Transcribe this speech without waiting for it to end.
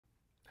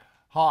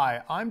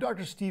Hi, I'm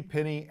Dr. Steve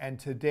Pinney, and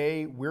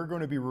today we're going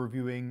to be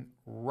reviewing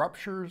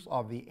ruptures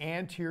of the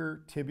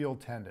anterior tibial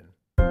tendon.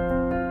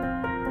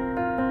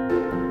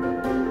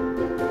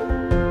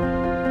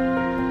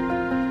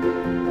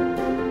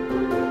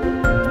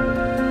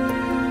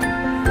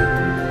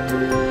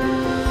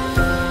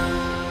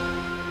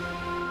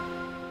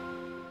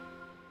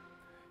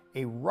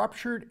 A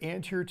ruptured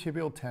anterior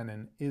tibial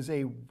tendon is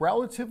a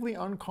relatively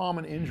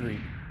uncommon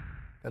injury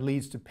that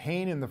leads to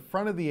pain in the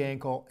front of the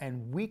ankle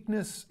and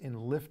weakness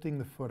in lifting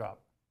the foot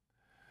up.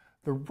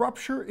 The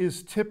rupture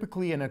is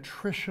typically an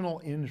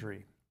attritional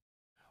injury.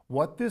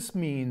 What this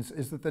means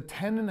is that the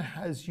tendon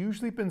has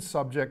usually been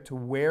subject to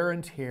wear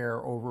and tear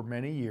over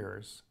many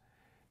years.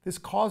 This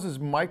causes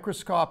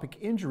microscopic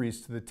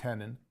injuries to the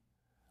tendon,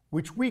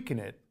 which weaken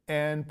it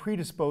and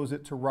predispose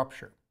it to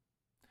rupture.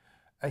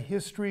 A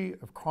history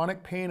of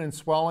chronic pain and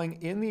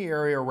swelling in the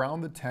area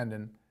around the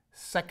tendon,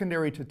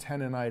 secondary to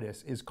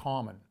tendinitis, is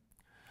common.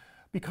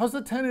 Because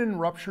the tendon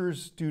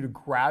ruptures due to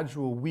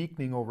gradual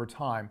weakening over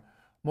time,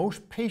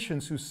 most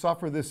patients who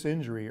suffer this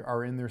injury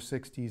are in their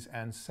 60s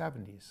and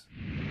 70s.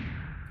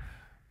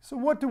 So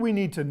what do we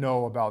need to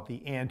know about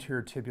the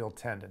anterior tibial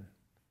tendon?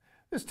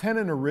 This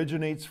tendon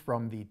originates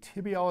from the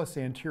tibialis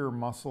anterior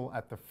muscle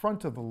at the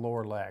front of the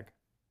lower leg.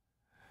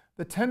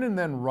 The tendon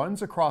then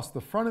runs across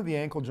the front of the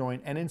ankle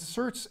joint and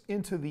inserts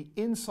into the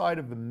inside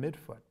of the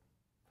midfoot.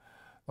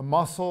 The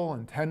muscle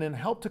and tendon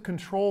help to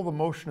control the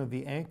motion of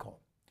the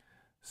ankle.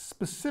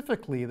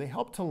 Specifically, they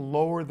help to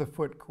lower the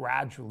foot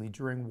gradually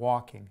during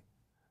walking,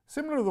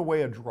 similar to the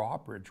way a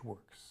drawbridge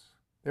works.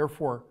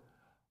 Therefore,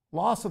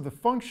 loss of the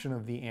function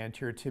of the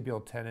anterior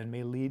tibial tendon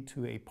may lead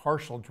to a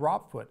partial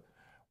drop foot,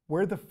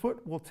 where the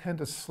foot will tend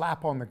to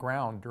slap on the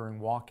ground during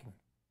walking.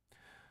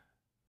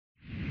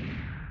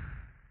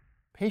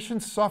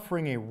 Patients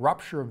suffering a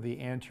rupture of the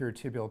anterior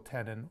tibial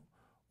tendon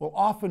will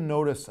often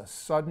notice a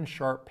sudden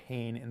sharp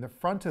pain in the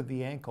front of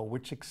the ankle,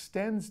 which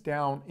extends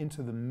down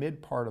into the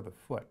mid part of the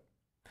foot.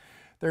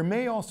 There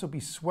may also be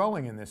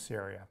swelling in this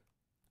area.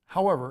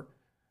 However,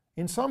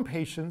 in some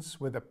patients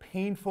with a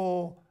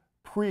painful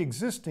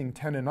pre-existing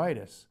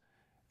tendinitis,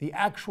 the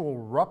actual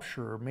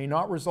rupture may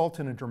not result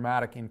in a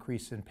dramatic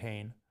increase in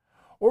pain,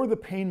 or the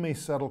pain may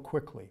settle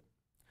quickly.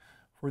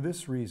 For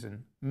this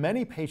reason,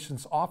 many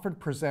patients often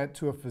present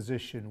to a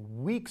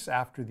physician weeks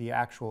after the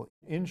actual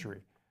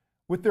injury,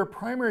 with their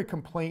primary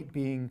complaint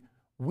being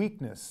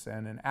weakness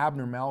and an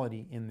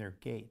abnormality in their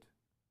gait.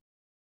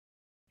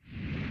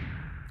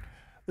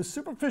 The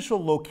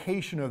superficial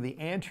location of the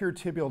anterior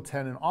tibial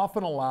tendon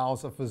often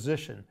allows a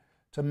physician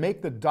to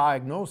make the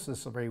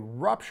diagnosis of a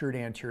ruptured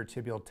anterior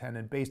tibial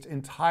tendon based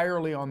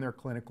entirely on their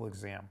clinical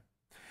exam.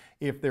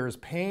 If there is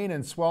pain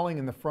and swelling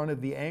in the front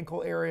of the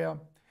ankle area,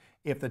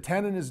 if the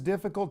tendon is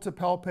difficult to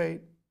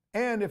palpate,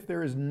 and if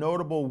there is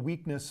notable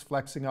weakness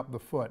flexing up the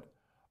foot,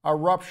 a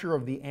rupture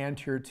of the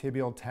anterior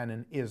tibial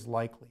tendon is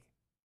likely.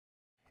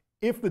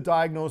 If the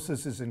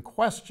diagnosis is in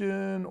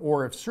question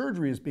or if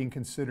surgery is being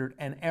considered,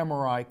 an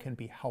MRI can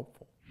be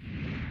helpful.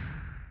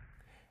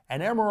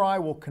 An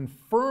MRI will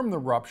confirm the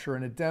rupture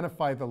and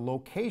identify the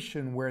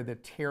location where the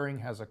tearing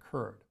has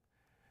occurred.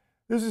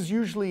 This is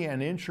usually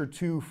an inch or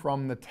two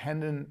from the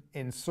tendon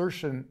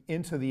insertion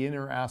into the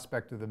inner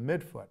aspect of the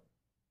midfoot.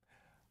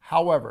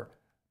 However,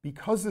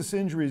 because this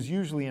injury is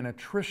usually an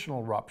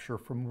attritional rupture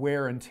from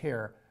wear and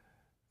tear,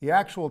 the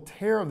actual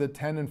tear of the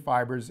tendon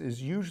fibers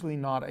is usually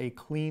not a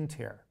clean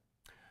tear.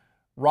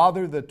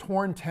 Rather, the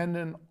torn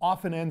tendon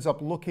often ends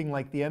up looking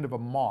like the end of a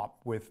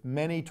mop with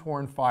many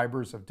torn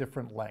fibers of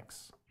different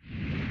lengths.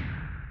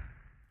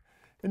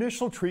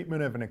 Initial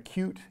treatment of an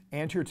acute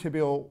anterior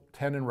tibial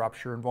tendon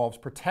rupture involves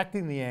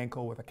protecting the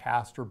ankle with a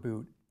cast or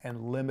boot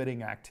and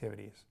limiting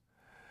activities.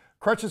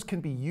 Crutches can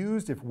be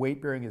used if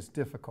weight bearing is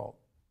difficult.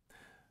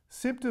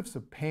 Symptoms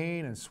of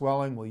pain and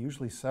swelling will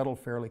usually settle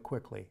fairly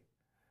quickly.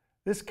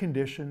 This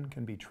condition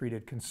can be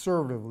treated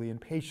conservatively in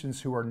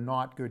patients who are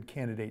not good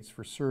candidates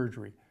for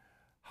surgery.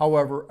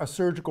 However, a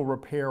surgical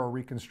repair or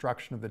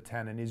reconstruction of the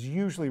tendon is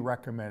usually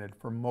recommended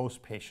for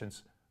most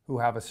patients who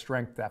have a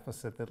strength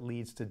deficit that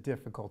leads to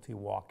difficulty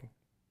walking.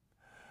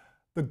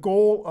 The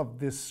goal of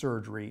this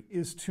surgery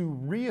is to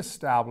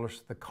reestablish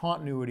the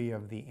continuity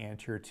of the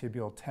anterior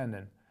tibial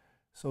tendon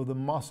so the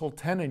muscle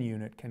tendon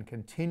unit can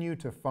continue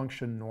to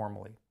function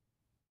normally.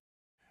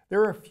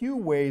 There are a few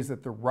ways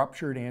that the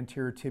ruptured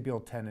anterior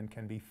tibial tendon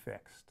can be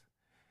fixed.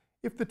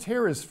 If the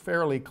tear is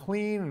fairly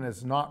clean and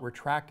is not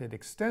retracted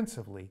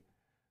extensively,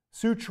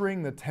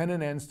 suturing the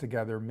tendon ends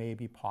together may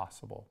be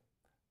possible.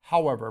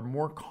 However,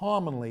 more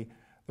commonly,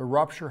 the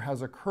rupture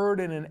has occurred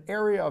in an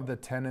area of the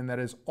tendon that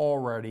is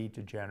already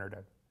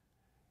degenerative.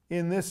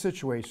 In this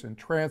situation,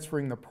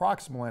 transferring the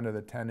proximal end of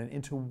the tendon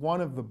into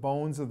one of the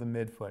bones of the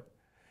midfoot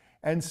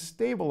and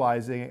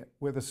stabilizing it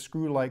with a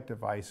screw-like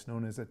device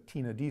known as a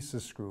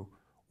tenodesis screw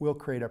will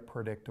create a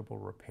predictable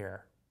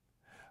repair.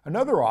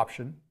 Another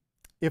option,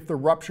 if the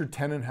ruptured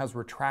tendon has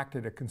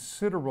retracted a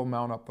considerable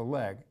amount up the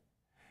leg,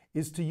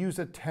 is to use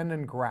a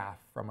tendon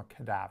graft from a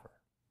cadaver.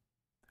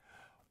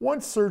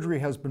 Once surgery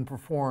has been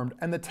performed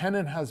and the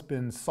tendon has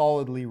been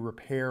solidly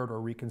repaired or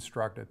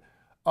reconstructed,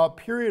 a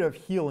period of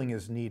healing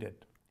is needed.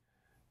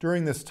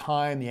 During this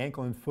time, the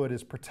ankle and foot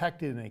is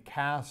protected in a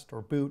cast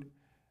or boot,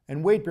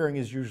 and weight bearing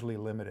is usually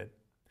limited.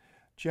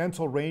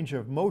 Gentle range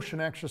of motion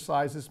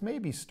exercises may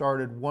be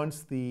started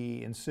once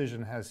the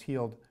incision has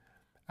healed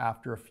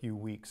after a few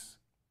weeks.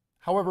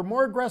 However,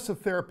 more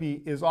aggressive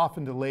therapy is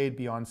often delayed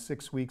beyond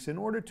 6 weeks in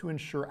order to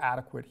ensure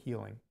adequate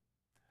healing.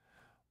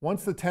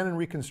 Once the tendon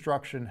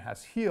reconstruction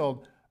has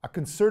healed, a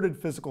concerted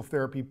physical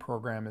therapy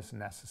program is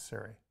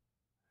necessary.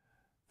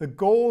 The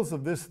goals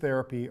of this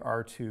therapy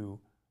are to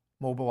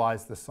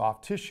mobilize the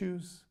soft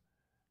tissues,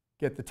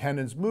 get the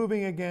tendons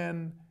moving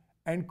again,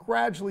 and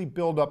gradually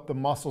build up the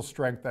muscle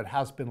strength that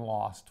has been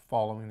lost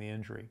following the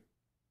injury.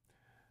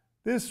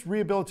 This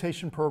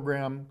rehabilitation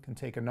program can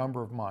take a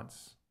number of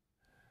months.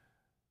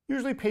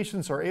 Usually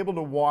patients are able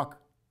to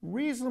walk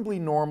reasonably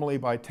normally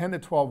by 10 to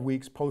 12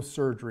 weeks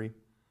post-surgery,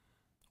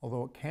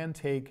 although it can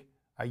take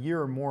a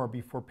year or more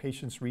before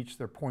patients reach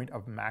their point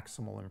of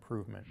maximal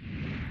improvement.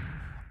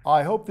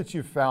 I hope that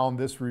you found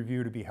this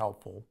review to be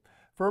helpful.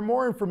 For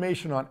more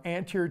information on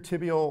anterior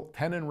tibial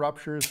tendon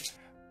ruptures,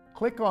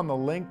 click on the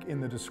link in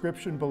the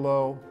description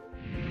below.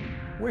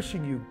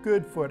 Wishing you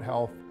good foot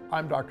health,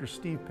 I'm Dr.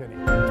 Steve Pinney.